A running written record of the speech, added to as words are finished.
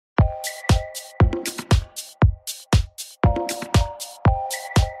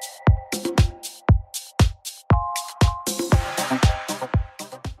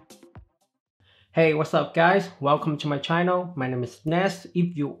Hey, what's up guys? Welcome to my channel. My name is Ness.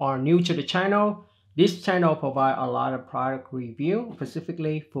 If you are new to the channel, this channel provides a lot of product review,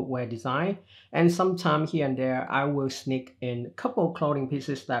 specifically footwear design, and sometime here and there I will sneak in a couple of clothing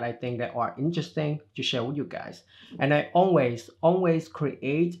pieces that I think that are interesting to share with you guys. And I always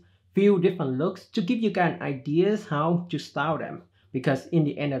create few different looks to give you guys ideas how to style them. Because in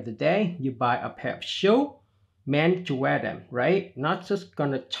the end of the day, you buy a pair of shoes meant to wear them, right? Not just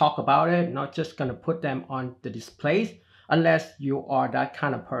gonna talk about it, not just gonna put them on the displays unless you are that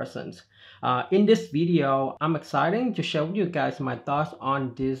kind of person. In this video, I'm excited to share with you guys my thoughts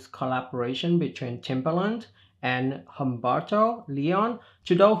on this collaboration between Timberland and Humberto Leon.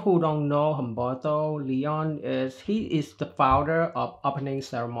 To those who don't know, Humberto Leon is the founder of Opening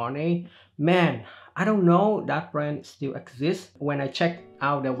Ceremony. Man, I don't know that brand still exists. When I check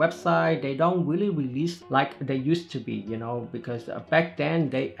out their website, they don't really release like they used to be, because back then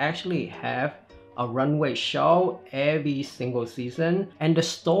they actually have a runway show every single season, and the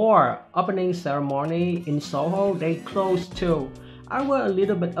store opening ceremony in Soho, they closed too. I was a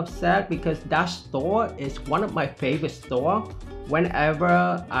little bit upset because that store is one of my favorite store.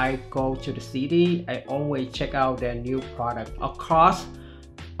 Whenever I go to the city, I always check out their new product. Across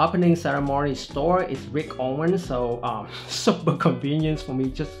opening ceremony store is Rick Owens, so super convenient for me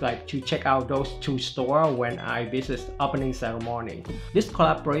just like to check out those two stores when I visit opening ceremony. This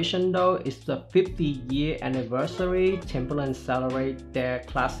collaboration though is the 50-year anniversary. Timberland celebrate their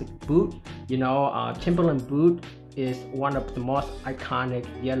classic boot. Timberland boot is one of the most iconic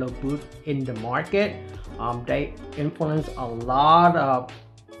yellow boot in the market. They influence a lot of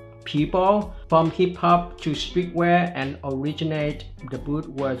people from hip-hop to streetwear, and originate the boot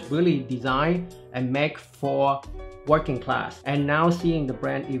was really designed and made for working class. And now seeing the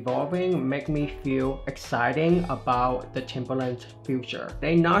brand evolving make me feel exciting about the Timberland's future.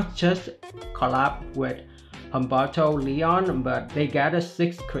 They not just collab with Humberto Leon, but they gather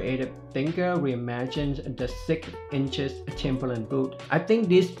 6 creative thinkers reimagined the 6 inches Timberland boot. I think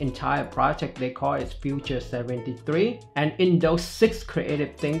this entire project they call it Future 73, and in those 6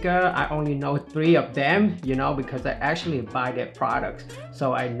 creative thinkers, I only know 3 of them, because I actually buy their products,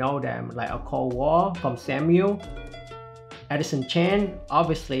 so I know them, like a Cold War from Samuel, Edison Chen.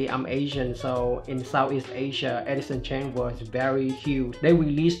 Obviously I'm Asian, so in Southeast Asia, Edison Chen was very huge. They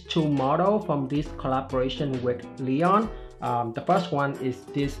released 2 models from this collaboration with Leon. The first one is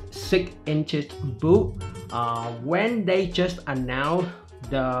this 6 inches boot. When they just announced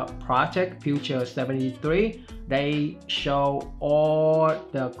the project Future 73, they show all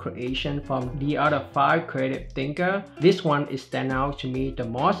the creation from the other 5 creative thinkers. This one is stand out to me the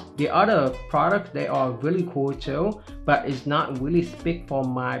most. The other products, they are really cool too, but it's not really speak for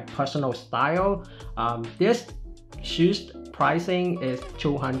my personal style. This shoes pricing is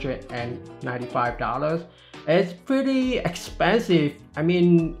 $295. It's pretty expensive. I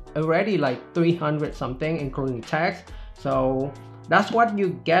mean, already like 300 something including tax. So that's what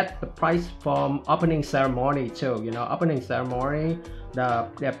you get the price from opening ceremony too. Opening ceremony,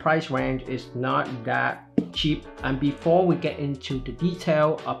 their price range is not that cheap. And before we get into the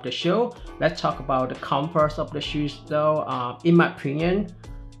detail of the shoe, let's talk about the comfort of the shoes though. In my opinion,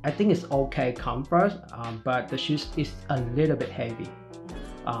 I think it's okay comfort, but the shoes is a little bit heavy.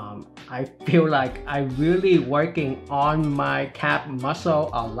 I feel like I'm really working on my calf muscle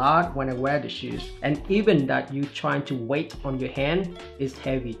a lot when I wear the shoes, and even that you trying to weight on your hand is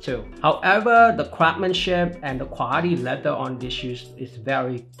heavy too. However, the craftsmanship and the quality leather on these shoes is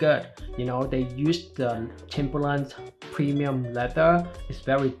very good. They use the Timberland premium leather. It's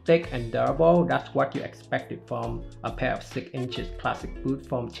very thick and durable. That's what you expected from a pair of 6 inches classic boot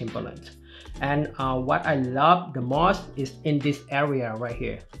from Timberland. And what I love the most is in this area right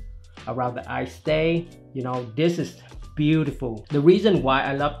here around the eye stay. This is beautiful. The reason why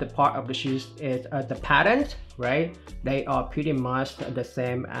I love the part of the shoes is the pattern, right? They are pretty much the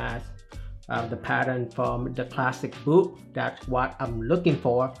same as the pattern from the classic boot. That's what I'm looking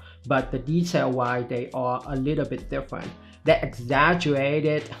for, but the detail why they are a little bit different. They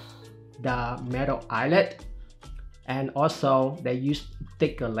exaggerated the metal eyelet, and also they use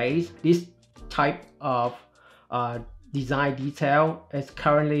thicker lace. This type of design detail is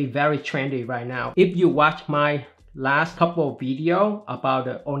currently very trendy right now. If you watch my last couple of videos about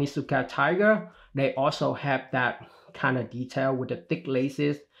the Onitsuka Tiger, they also have that kind of detail with the thick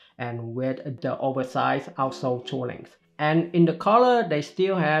laces and with the oversized outsole toolings. And in the color, they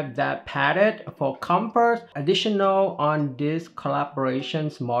still have that padded for comfort. Additional on this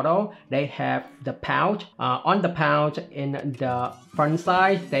collaborations model, they have the pouch. On the pouch in the front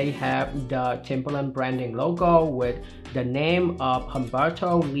side, they have the Timberland branding logo with the name of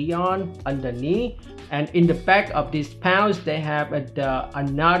Humberto Leon underneath. And in the back of this pouch, they have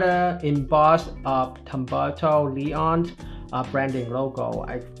another emboss of Humberto Leon branding logo.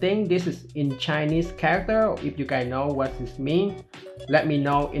 I think this is in Chinese character. If you guys know what this means, let me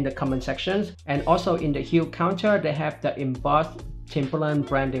know in the comment sections. And also in the heel counter, they have the embossed Timberland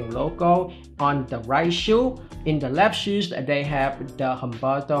branding logo on the right shoe. In the left shoes, they have the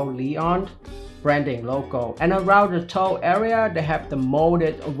Humberto Leon branding logo. And around the toe area, they have the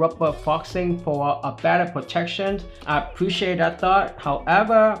molded rubber foxing for a better protection. I appreciate that thought.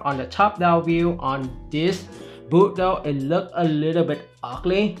 However, on the top down view on this boot though, it looked a little bit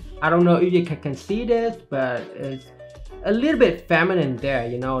ugly. I don't know if you can see this, but it's a little bit feminine there,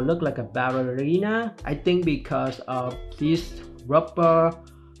 you know, look like a ballerina. I think because of this rubber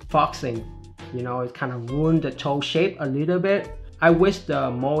foxing, you know, it kind of ruined the toe shape a little bit. I wish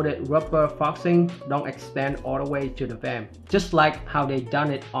the molded rubber foxing don't extend all the way to the van, just like how they done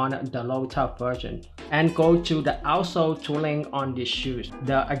it on the low top version. And go to the outsole tooling on these shoes.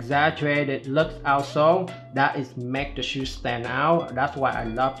 The exaggerated looks outsole, that is make the shoes stand out. That's why I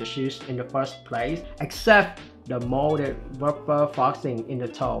love the shoes in the first place, except the molded rubber foxing in the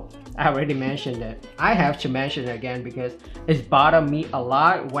toe. I already mentioned it. I have to mention it again because it's bothered me a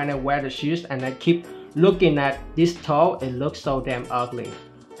lot when I wear the shoes and I keep looking at this toe. It looks so damn ugly.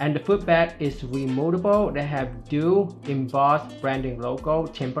 And the footbed is removable. They have dual embossed branding logo,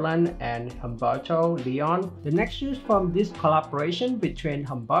 Timberland and Humberto Leon. The next shoes from this collaboration between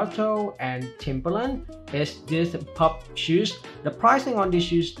Humberto and Timberland is this pop shoes. The pricing on these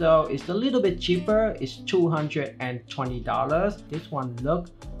shoes though is a little bit cheaper. It's $220. This one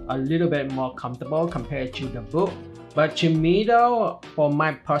looks a little bit more comfortable compared to the boot. But to me though, for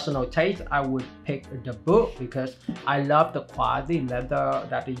my personal taste, I would pick the boot because I love the quality leather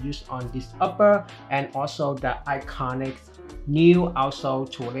that they use on this upper, and also the iconic new outsole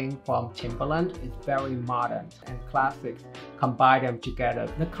tooling from Timberland. It's very modern and classic. Combine them together.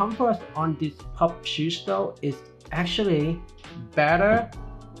 The comfort on this pop shoes though is actually better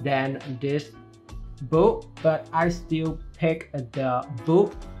than this boot, but I still pick the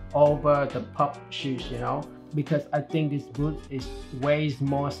boot over the pop shoes, you know, because I think this boot is way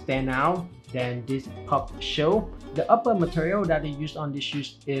more stand out than this pop shoe. The upper material that they use on these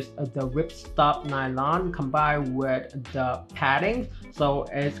shoes is the ripstop nylon combined with the padding, so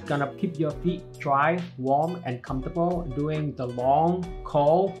it's gonna keep your feet dry, warm and comfortable during the long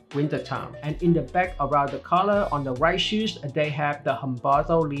cold winter time. And in the back around the collar on the right shoes, they have the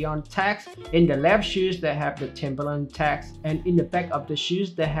Humberto Leon tags. In the left shoes, they have the Timberland tags. And in the back of the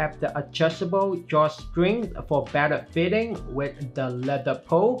shoes, they have the adjustable drawstring for better fitting with the leather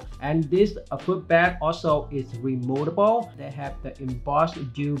pull. And this footbed also is removable. They have the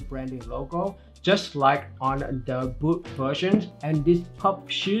embossed dual branding logo, just like on the boot versions. And these pop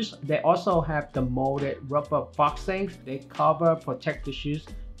shoes, they also have the molded rubber foxings. They protect the shoes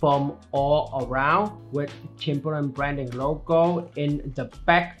from all around with Timberland branding logo in the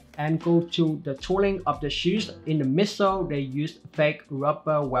back. And go to the tooling of the shoes. In the midsole, they use fake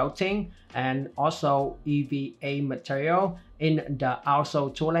rubber welting and also EVA material. In the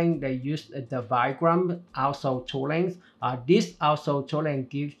outsole tooling, they use the Vibram outsole toolings. This outsole tooling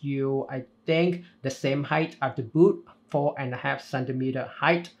gives you, I think, the same height as the boot, 4.5 centimeter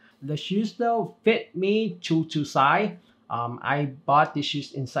height. The shoes though fit me to size. I bought these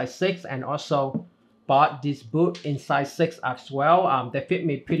shoes in size 6 and also bought this boot in size 6 as well. They fit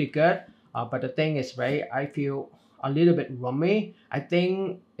me pretty good, but the thing is, right, I feel a little bit roomy. I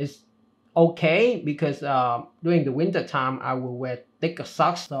think it's okay because during the winter time I will wear thicker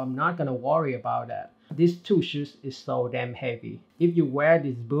socks, so I'm not gonna worry about that. These two shoes is so damn heavy. If you wear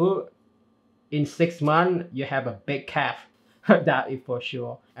this boot in 6 months, you have a big calf. That is for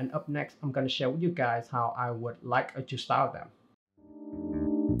sure. And up next, I'm gonna share with you guys how I would like to style them.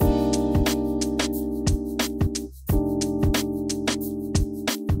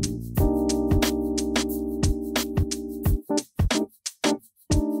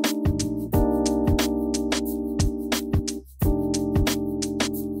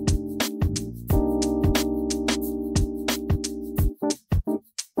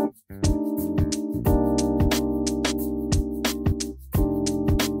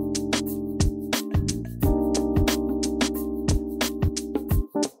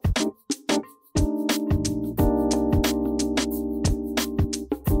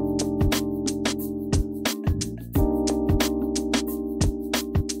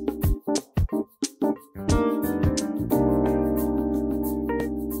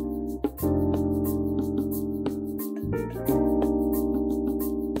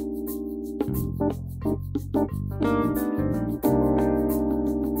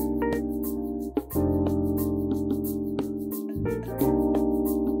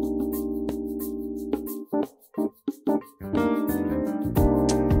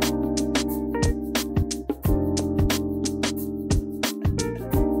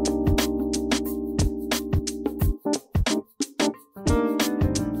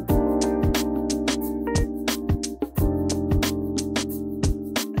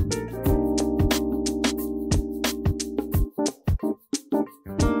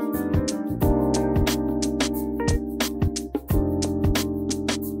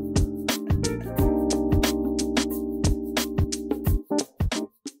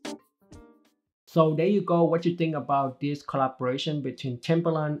 So there you go. What you think about this collaboration between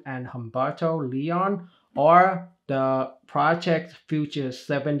Timberland and Humberto Leon, or the project Future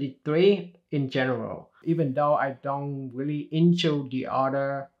 73 in general? Even though I don't really into the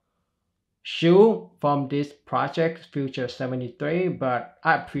other shoe from this project Future 73, but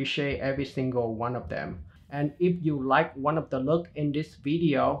I appreciate every single one of them. And if you like one of the look in this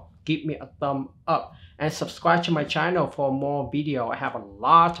video, give me a thumb up and subscribe to my channel for more video. I have a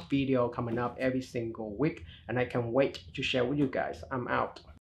lot of video coming up every single week and I can't wait to share with you guys. I'm out.